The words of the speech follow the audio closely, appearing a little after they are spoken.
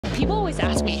People always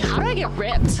ask me, how do I get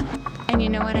ripped? And you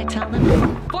know what I tell them?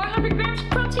 400 grams of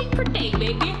protein per day,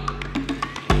 baby.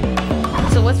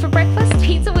 So what's for breakfast?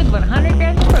 Pizza with 100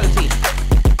 grams of protein.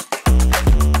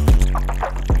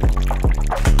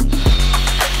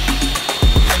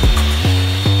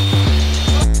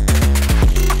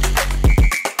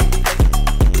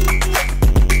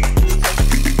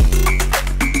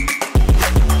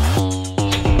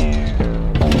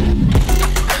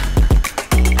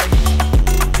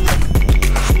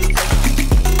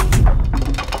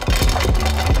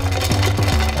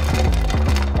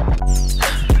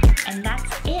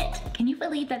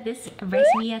 That this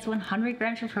recipe has 100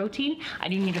 grams of protein. I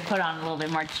do need to put on a little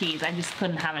bit more cheese. I just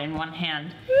couldn't have it in one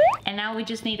hand. And now we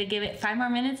just need to give it 5 more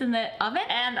minutes in the oven,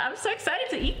 and I'm so excited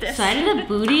to eat this. So I did a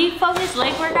booty focused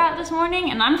leg workout this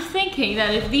morning, and I'm thinking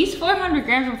that if these 400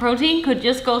 grams of protein could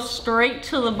just go straight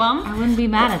to the bum, I wouldn't be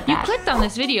mad at that. You clicked on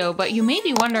this video, but you may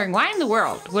be wondering, why in the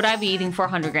world would I be eating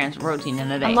 400 grams of protein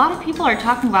in a day? A lot of people are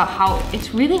talking about how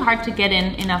it's really hard to get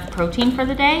in enough protein for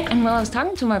the day. And well, I was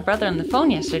talking to my brother on the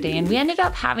phone yesterday, and we ended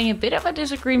up having a bit of a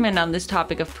disagreement on this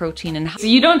topic of protein. And so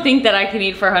you don't think that I can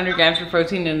eat 400 grams of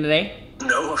protein in a day?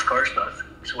 No, of course not.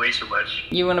 It's way too much.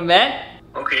 You want to bet?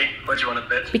 Okay, what do you want to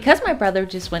bet? Because my brother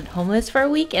just went homeless for a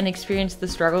week and experienced the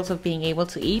struggles of being able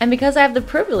to eat, and because I have the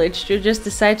privilege to just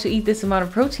decide to eat this amount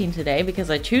of protein today because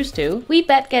I choose to, we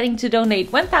bet getting to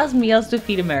donate 1,000 meals to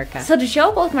Feed America. So to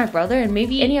show both my brother and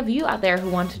maybe any of you out there who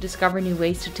want to discover new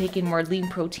ways to take in more lean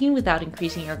protein without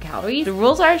increasing your calories, the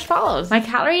rules are as follows. My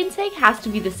calorie intake has to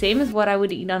be the same as what I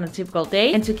would eat on a typical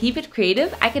day, and to keep it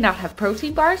creative, I cannot have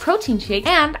protein bars, protein shakes,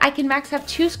 and I can max have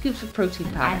 2 scoops of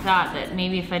protein powder. I thought that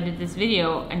maybe if I did this video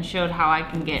and showed how I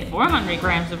can get 400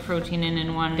 grams of protein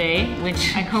in one day,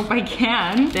 which I hope I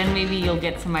can, then maybe you'll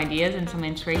get some ideas and some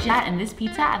inspiration. And this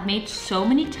pizza I've made so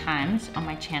many times on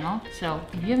my channel, so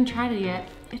if you haven't tried it yet,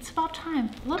 it's about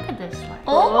time. Look at this one.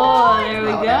 Oh, there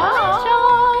we go.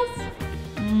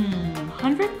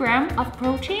 100 grams of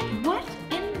protein? What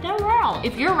in the world?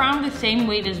 If you're around the same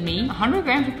weight as me, 100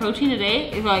 grams of protein a day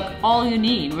is like all you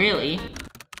need, really.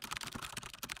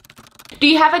 Do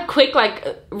you have a quick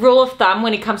rule of thumb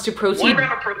when it comes to protein? 1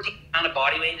 gram of protein on a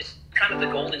body weight is kind of the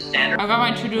golden standard. I got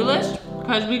my to-do list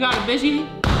because we got a busy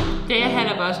day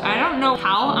ahead of us. I don't know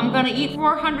how I'm gonna eat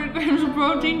 400 grams of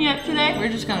protein yet today. We're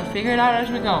just gonna figure it out as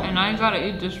we go. And I gotta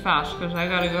eat this fast because I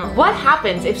gotta go. What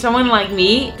happens if someone like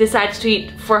me decides to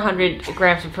eat 400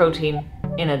 grams of protein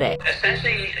in a day?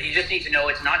 Essentially, you just need to know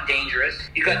it's not dangerous.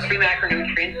 You've got 3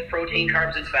 macronutrients, protein,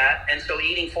 carbs, and fat. And so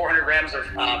eating 400 grams of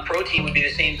protein would be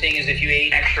the same thing as if you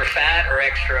ate extra fat or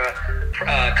extra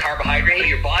carbohydrate.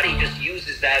 Your body just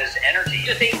uses that as energy.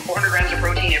 Just ate 400 grams of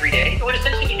protein every day. It would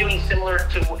essentially be doing similar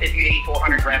to if you ate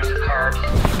 400 grams of carbs.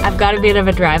 I've got a bit of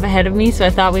a drive ahead of me, so I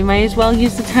thought we might as well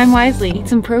use the time wisely. Eat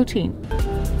some protein.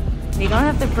 We don't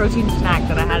have the protein snack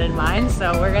that I had in mind,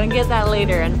 so we're gonna get that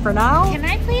later. And for now, can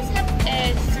I please have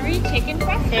 3 chicken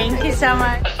breasts? Thank you so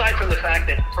much. Aside from the fact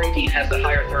that protein has a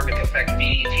higher thermic effect,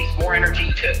 meaning it takes more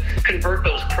energy to convert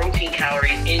those protein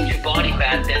calories into body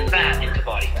fat than fat into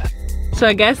body fat. So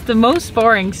I guess the most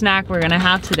boring snack we're gonna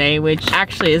have today, which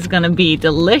actually is gonna be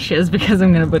delicious because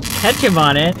I'm gonna put ketchup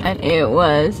on it, and it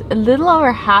was a little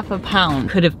over half a pound.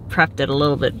 Could have prepped it a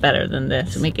little bit better than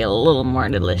this to make it a little more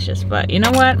delicious, but you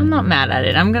know what? I'm not mad at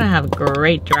it. I'm gonna have a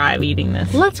great drive eating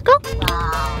this. Let's go.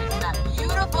 Wow, isn't that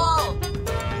beautiful?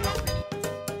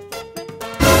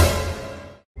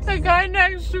 The guy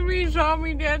next to me saw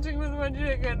me dancing with my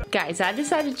chicken. Guys, I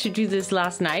decided to do this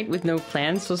last night with no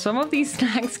plans, so some of these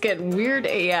snacks get weird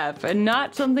AF and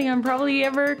not something I'm probably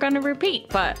ever gonna repeat.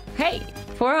 But hey,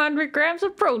 400 grams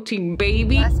of protein,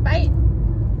 baby. Last bite.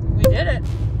 We did it.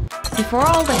 Before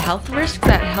all the health risks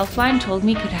that Healthline told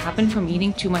me could happen from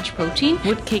eating too much protein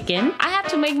would kick in, I had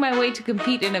to make my way to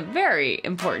compete in a very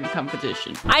important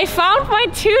competition. I found my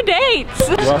 2 dates!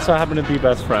 You also happen to be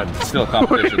best friends. Still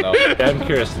competition though. I'm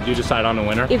curious, did you decide on a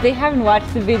winner? If they haven't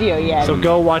watched the video yet. So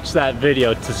go watch that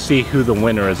video to see who the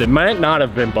winner is. It might not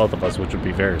have been both of us, which would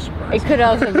be very surprising. It could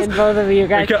also have been both of you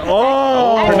guys.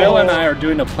 Pernilla and I are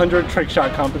doing a plunger trick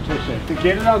shot competition. To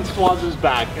get it on Swaz's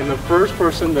back, and the first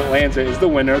person that lands it is the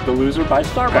winner. The loser by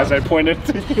Starbucks. As I pointed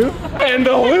to you. And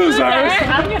the losers!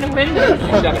 I'm gonna win this. You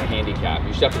should have a handicap.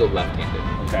 You should have to go left-handed.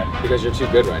 Okay. Because you're too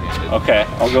good right-handed. Okay,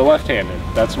 I'll go left-handed.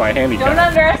 That's my handicap. Don't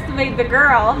underestimate the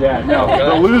girl. Yeah, no,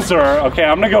 the loser. Okay,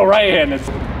 I'm gonna go right-handed.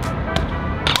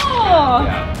 Oh!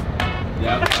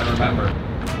 Yeah, I remember.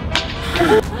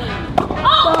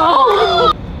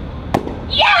 Oh!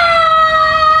 Yeah!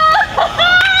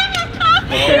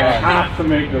 Okay, I have to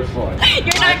make this one.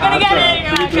 You're not gonna get it.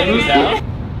 You're not gonna get it.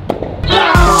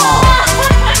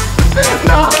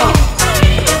 No!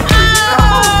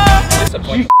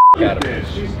 suck at them.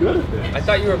 She's good at this. I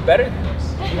thought you were better than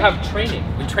this. You have training.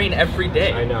 We train every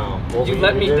day. I know. Well, You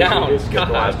let me down.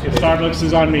 God. Starbucks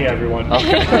is on me, everyone.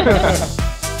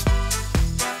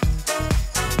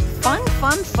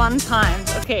 Fun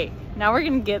times. Okay, now we're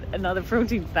gonna get another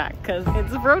protein snack because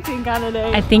it's a protein kind of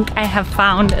day. I think I have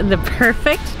found the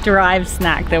perfect drive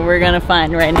snack that we're gonna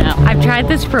find right now. I've tried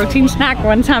this protein snack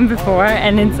one time before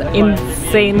and it's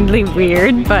insanely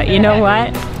weird, but you know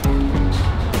what?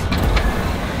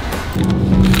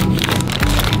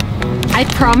 I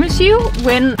promise you,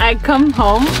 when I come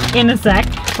home in a sec,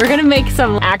 we're gonna make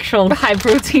some actual high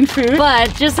protein food,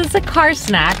 but just as a car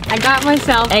snack, I got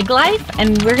myself Egg Life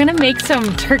and we're gonna make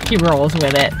some turkey rolls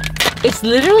with it. It's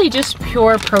literally just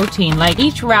pure protein. Like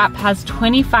each wrap has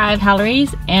 25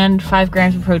 calories and 5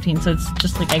 grams of protein, so it's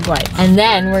just like Egg White. And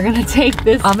then we're gonna take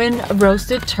this oven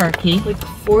roasted turkey with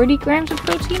 40 grams of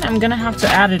protein. I'm gonna have to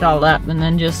add it all up and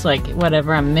then just like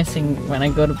whatever I'm missing when I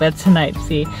go to bed tonight,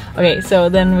 see? Okay, so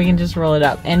then we can just roll it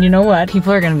up. And you know what?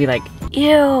 People are gonna be like,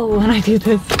 ew, when I do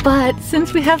this. But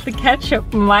since we have the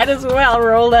ketchup, might as well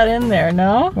roll that in there,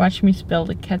 no? Watch me spill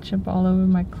the ketchup all over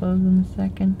my clothes in a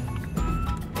second.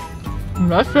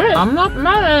 That's it. I'm not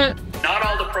mad at it. Not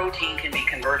all the protein can be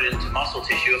converted into muscle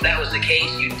tissue. If that was the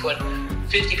case, you'd put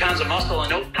 50 pounds of muscle in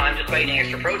no time just by eating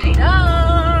extra protein.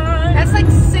 That's like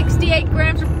 68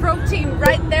 grams of protein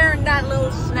right there in that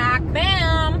little snack.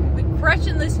 Bam! We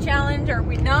crushing this challenge, are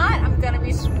we not? I'm gonna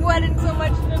be sweating so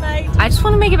much tonight. I just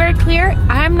want to make it very clear,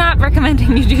 I'm not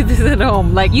recommending you do this at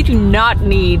home. Like, you do not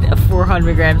need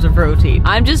 400 grams of protein.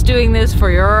 I'm just doing this for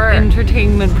your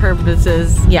entertainment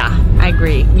purposes. Yeah, I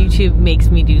agree. YouTube makes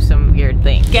me do some weird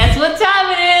things. Guess what time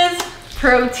it is?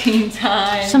 Protein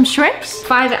time. Some shrimps,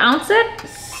 5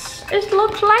 ounces. It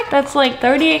looks like that's like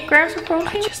 38 grams of protein.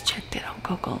 I just checked it on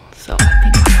Google, so I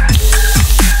think I'm right.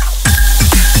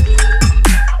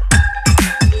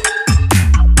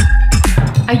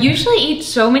 I usually eat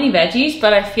so many veggies,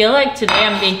 but I feel like today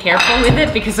I'm being careful with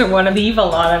it because I want to leave a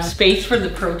lot of space for the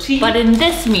protein. But in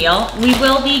this meal, we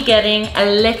will be getting a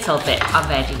little bit of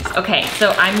veggies. Okay, so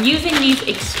I'm using these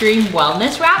extreme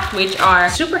wellness wraps, which are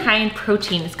super high in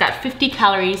protein. It's got 50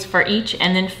 calories for each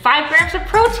and then 5 grams of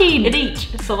protein in each.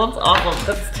 So that's awesome.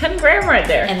 That's 10 grams right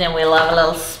there. And then we'll have a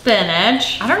little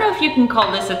spinach. I don't know if you can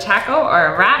call this a taco or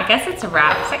a wrap. I guess it's a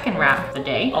wrap, second wrap of the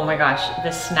day. Oh my gosh,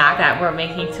 the snack that we're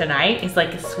making tonight is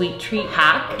like a sweet treat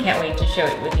hack. I can't wait to show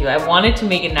it with you. I wanted to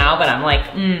make it now, but I'm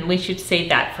like, we should save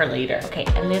that for later. Okay,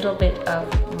 a little bit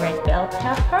of red bell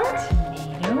pepper,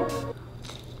 tomato.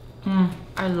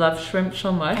 I love shrimp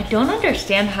so much. I don't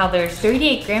understand how there's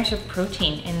 38 grams of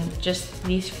protein in just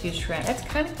these few shrimp. That's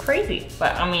kind of crazy,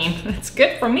 but I mean, it's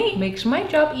good for me. Makes my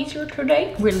job easier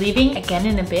today. We're leaving again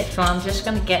in a bit, so I'm just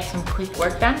gonna get some quick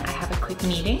work done. I have a quick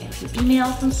meeting, a few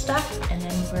emails and stuff, and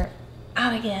then we're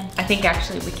out again. I think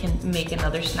actually we can make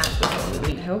another snack before we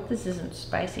leave. I hope this isn't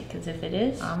spicy, because if it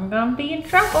is, I'm gonna be in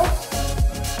trouble.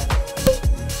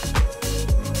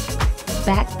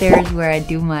 Back there is where I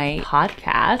do my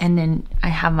podcast, and then I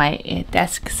have my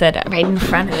desk set up right in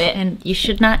front of it. And you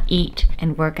should not eat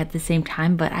and work at the same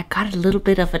time, but I got a little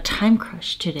bit of a time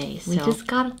crush today, so we just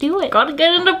gotta do it. Gotta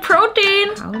get into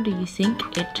protein. How do you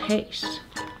think it tastes?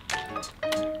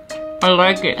 I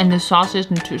like it, and the sauce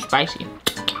isn't too spicy.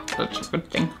 That's a good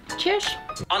thing. Cheers.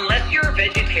 Unless you're a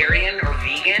vegetarian or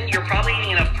vegan, you're probably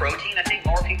eating enough protein. I think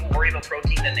more people worry about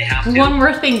protein than they have to. One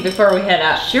more thing before we head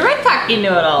out. Shirataki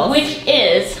noodles, which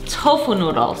is tofu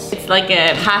noodles. It's like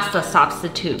a pasta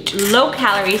substitute. Low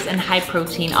calories and high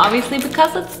protein, obviously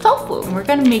because it's tofu. And we're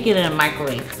gonna make it in a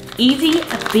microwave. Easy,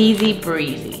 peasy,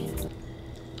 breezy.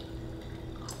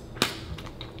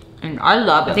 And I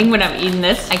love it. I think when I'm eating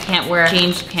this, I can't wear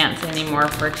jeans pants anymore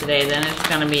for today. Then it's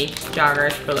gonna be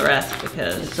joggers for the rest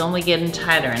because it's only getting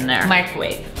tighter in there.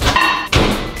 Microwave.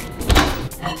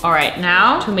 All right,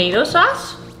 now tomato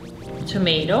sauce,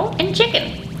 tomato, and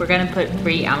chicken. We're gonna put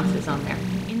 3 ounces on there.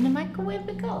 In the microwave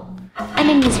we go. And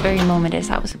in this very moment,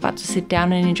 as I was about to sit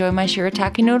down and enjoy my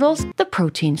shirataki noodles, the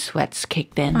protein sweats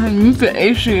kicked in. I need the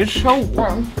AC, it's so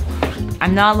warm.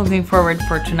 I'm not looking forward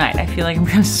for tonight. I feel like I'm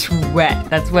gonna sweat.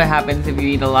 That's what happens if you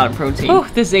eat a lot of protein. Oh,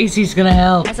 this AC is gonna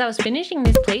help. As I was finishing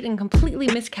this plate and completely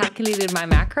miscalculated my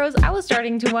macros, I was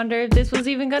starting to wonder if this was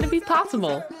even gonna be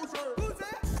possible.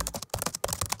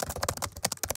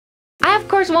 I of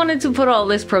course wanted to put all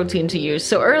this protein to use,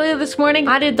 so earlier this morning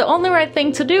I did the only right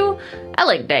thing to do, I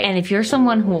like day. And if you're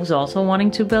someone who's also wanting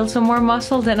to build some more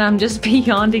muscle, then I'm just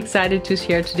beyond excited to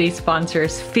share today's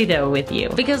sponsors, Fido, with you,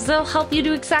 because they'll help you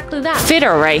do exactly that.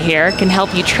 Fido right here can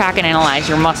help you track and analyze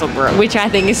your muscle growth, which I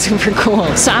think is super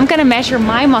cool. So I'm gonna measure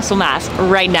my muscle mass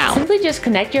right now. Simply just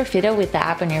connect your Fido with the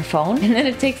app on your phone, and then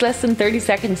it takes less than 30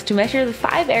 seconds to measure the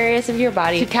 5 areas of your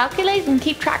body to calculate and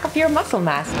keep track of your muscle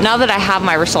mass. Now that I have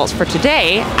my results for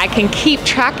today, I can keep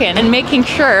tracking and making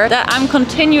sure that I'm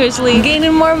continuously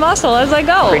gaining more muscle as I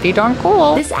go. Pretty darn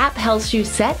cool. This app helps you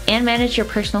set and manage your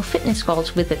personal fitness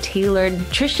goals with a tailored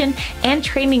nutrition and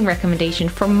training recommendation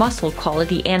for muscle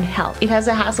quality and health. It has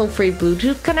a hassle-free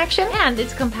Bluetooth connection, and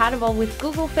it's compatible with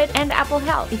Google Fit and Apple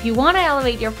Health. If you want to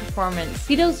elevate your performance,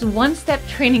 Fido's one-step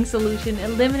training solution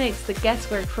eliminates the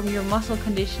guesswork from your muscle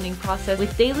conditioning process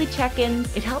with daily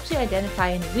check-ins. It helps you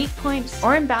identify any weak points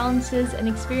or imbalances and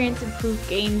experience improved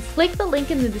gains. Click the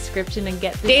link in the description and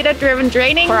get data-driven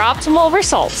training for optimal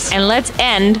results. And let's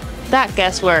end that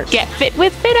guesswork. Get fit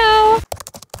with Fido!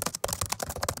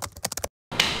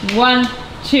 1,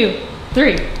 2,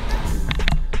 3.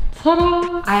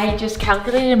 Ta-da! I just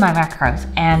calculated my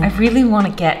macros, and I really want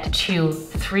to get to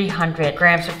 300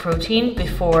 grams of protein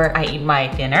before I eat my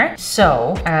dinner.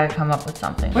 So I gotta come up with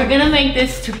something. We're gonna make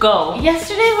this to go.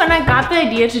 Yesterday when I got the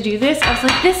idea to do this, I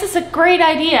was like, this is a great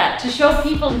idea to show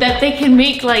people that they can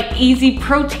make like easy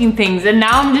protein things. And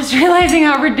now I'm just realizing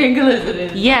how ridiculous it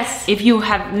is. Yes, if you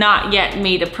have not yet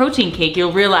made a protein cake,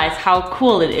 you'll realize how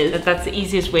cool it is that that's the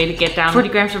easiest way to get down 40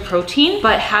 grams of protein.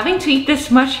 But having to eat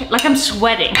this much, like I'm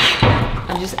sweating.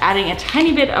 I'm just adding a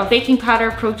tiny bit of baking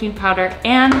powder, protein powder,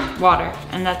 and water,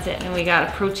 and that's it. And we got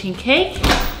a protein cake.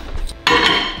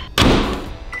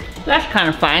 That's kind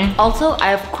of fun. Also,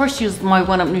 I of course used my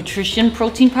 1UP Nutrition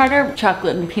protein powder,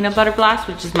 chocolate and peanut butter blast,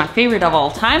 which is my favorite of all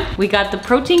time. We got the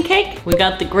protein cake, we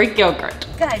got the Greek yogurt.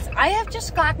 Guys, I have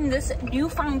just gotten this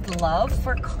newfound love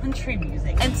for country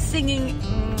music and singing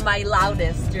my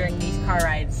loudest during these car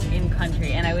rides in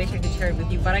country, and I wish I could share it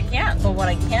with you, but I can't. But what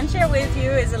I can share with you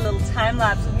is a little time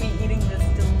lapse of me eating this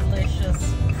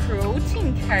delicious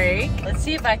protein cake. Let's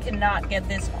see if I can not get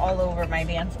this all over my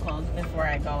dance clothes before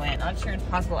I go in. Not sure it's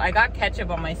possible. I got ketchup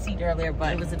on my seat earlier,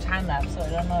 but it was a time lapse, so I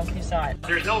don't know if you saw it.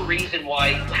 There's no reason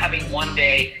why having one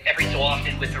day every so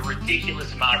often with a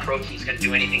ridiculous amount of protein is going to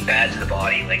do anything bad to the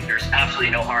body. Like, there's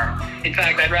absolutely no harm. In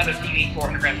fact, I'd rather see you eat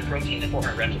 400 grams of protein than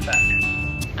 400 grams of fat.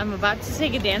 I'm about to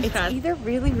take a dance class. It's either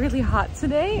really, really hot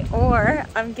today, or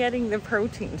I'm getting the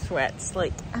protein sweats.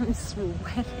 Like, I'm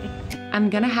sweating. I'm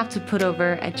gonna have to put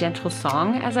over a gentle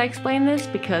song as I explain this,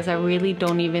 because I really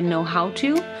don't even know how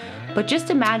to. But just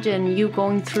imagine you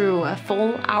going through a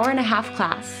full hour-and-a-half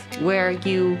class where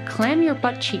you clam your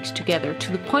butt cheeks together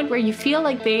to the point where you feel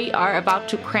like they are about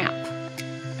to cramp.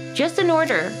 Just in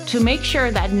order to make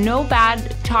sure that no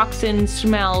bad toxin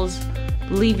smells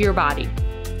leave your body.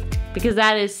 Because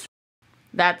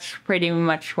that's pretty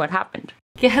much what happened.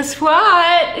 Guess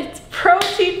what? It's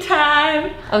protein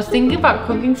time! I was thinking about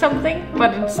cooking something,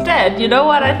 but instead, you know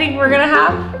what I think we're gonna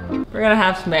have? We're gonna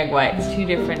have some egg whites 2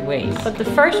 different ways. But the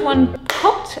first one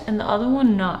cooked and the other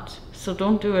one not. So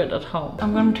don't do it at home.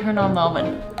 I'm gonna turn on the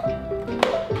oven.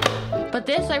 But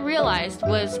this, I realized,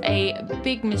 was a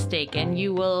big mistake, and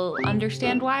you will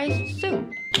understand why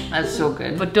soon. That's so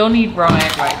good. But don't eat raw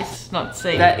egg white, it's not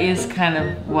safe. That is kind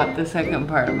of what the second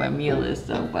part of my meal is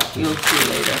though, but you'll see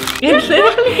later. It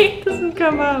literally doesn't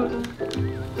come out.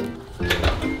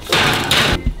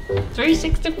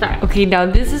 365. Okay, now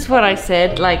this is what I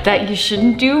said, like, that you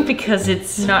shouldn't do because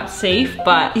it's not safe,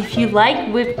 but if you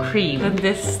like whipped cream, then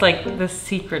this is like the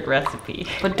secret recipe.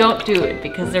 But don't do it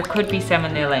because there could be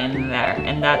salmonella in there,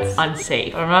 and that's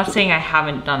unsafe. I'm not saying I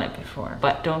haven't done it before,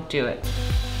 but don't do it.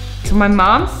 So my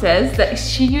mom says that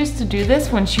she used to do this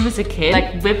when she was a kid,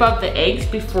 like whip up the eggs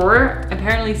before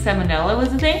apparently salmonella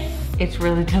was a thing. It's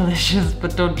really delicious,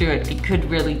 but don't do it. It could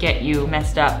really get you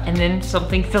messed up. And then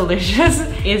something delicious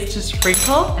is to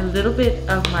sprinkle a little bit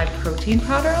of my protein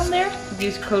powder on there.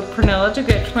 Use code Pernilla to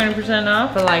get 20%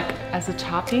 off, but like as a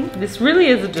topping. This really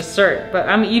is a dessert, but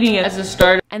I'm eating it as a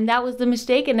starter. And that was the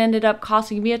mistake and ended up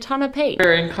costing me a ton of pay.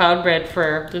 And cloud bread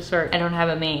for dessert. I don't have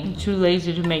a main. I'm too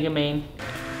lazy to make a main.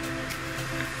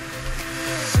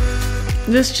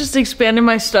 This just expanded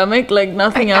my stomach like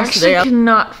nothing else today. I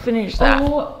cannot finish that.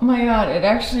 Oh my god, it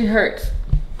actually hurts.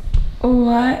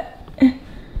 What?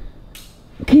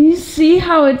 Can you see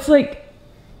how it's like...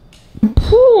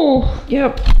 Pooh.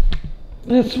 Yep.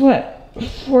 That's what?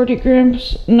 40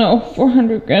 grams? No,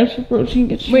 400 grams of protein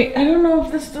gets you. Wait, I don't know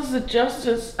if this does it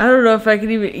justice. I don't know if I could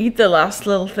even eat the last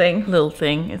little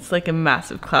thing. It's like a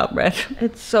massive cloud bread.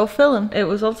 It's so filling. It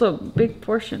was also a big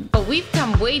portion. But we've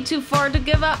come way too far to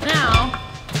give up now.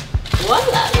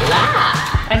 Voila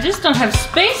la! I just don't have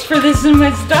space for this in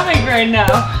my stomach right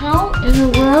now. How in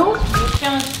the world? I'm just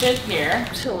gonna sit here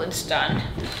until it's done.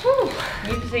 Whew.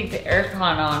 I need to take the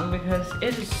aircon on because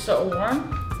it is so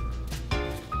warm.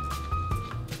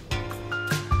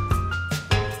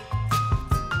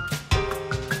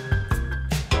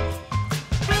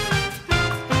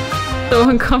 So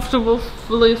uncomfortable,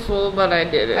 fully full, but I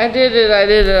did it. I did it, I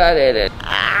did it, I did it.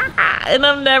 And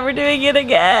I'm never doing it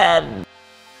again.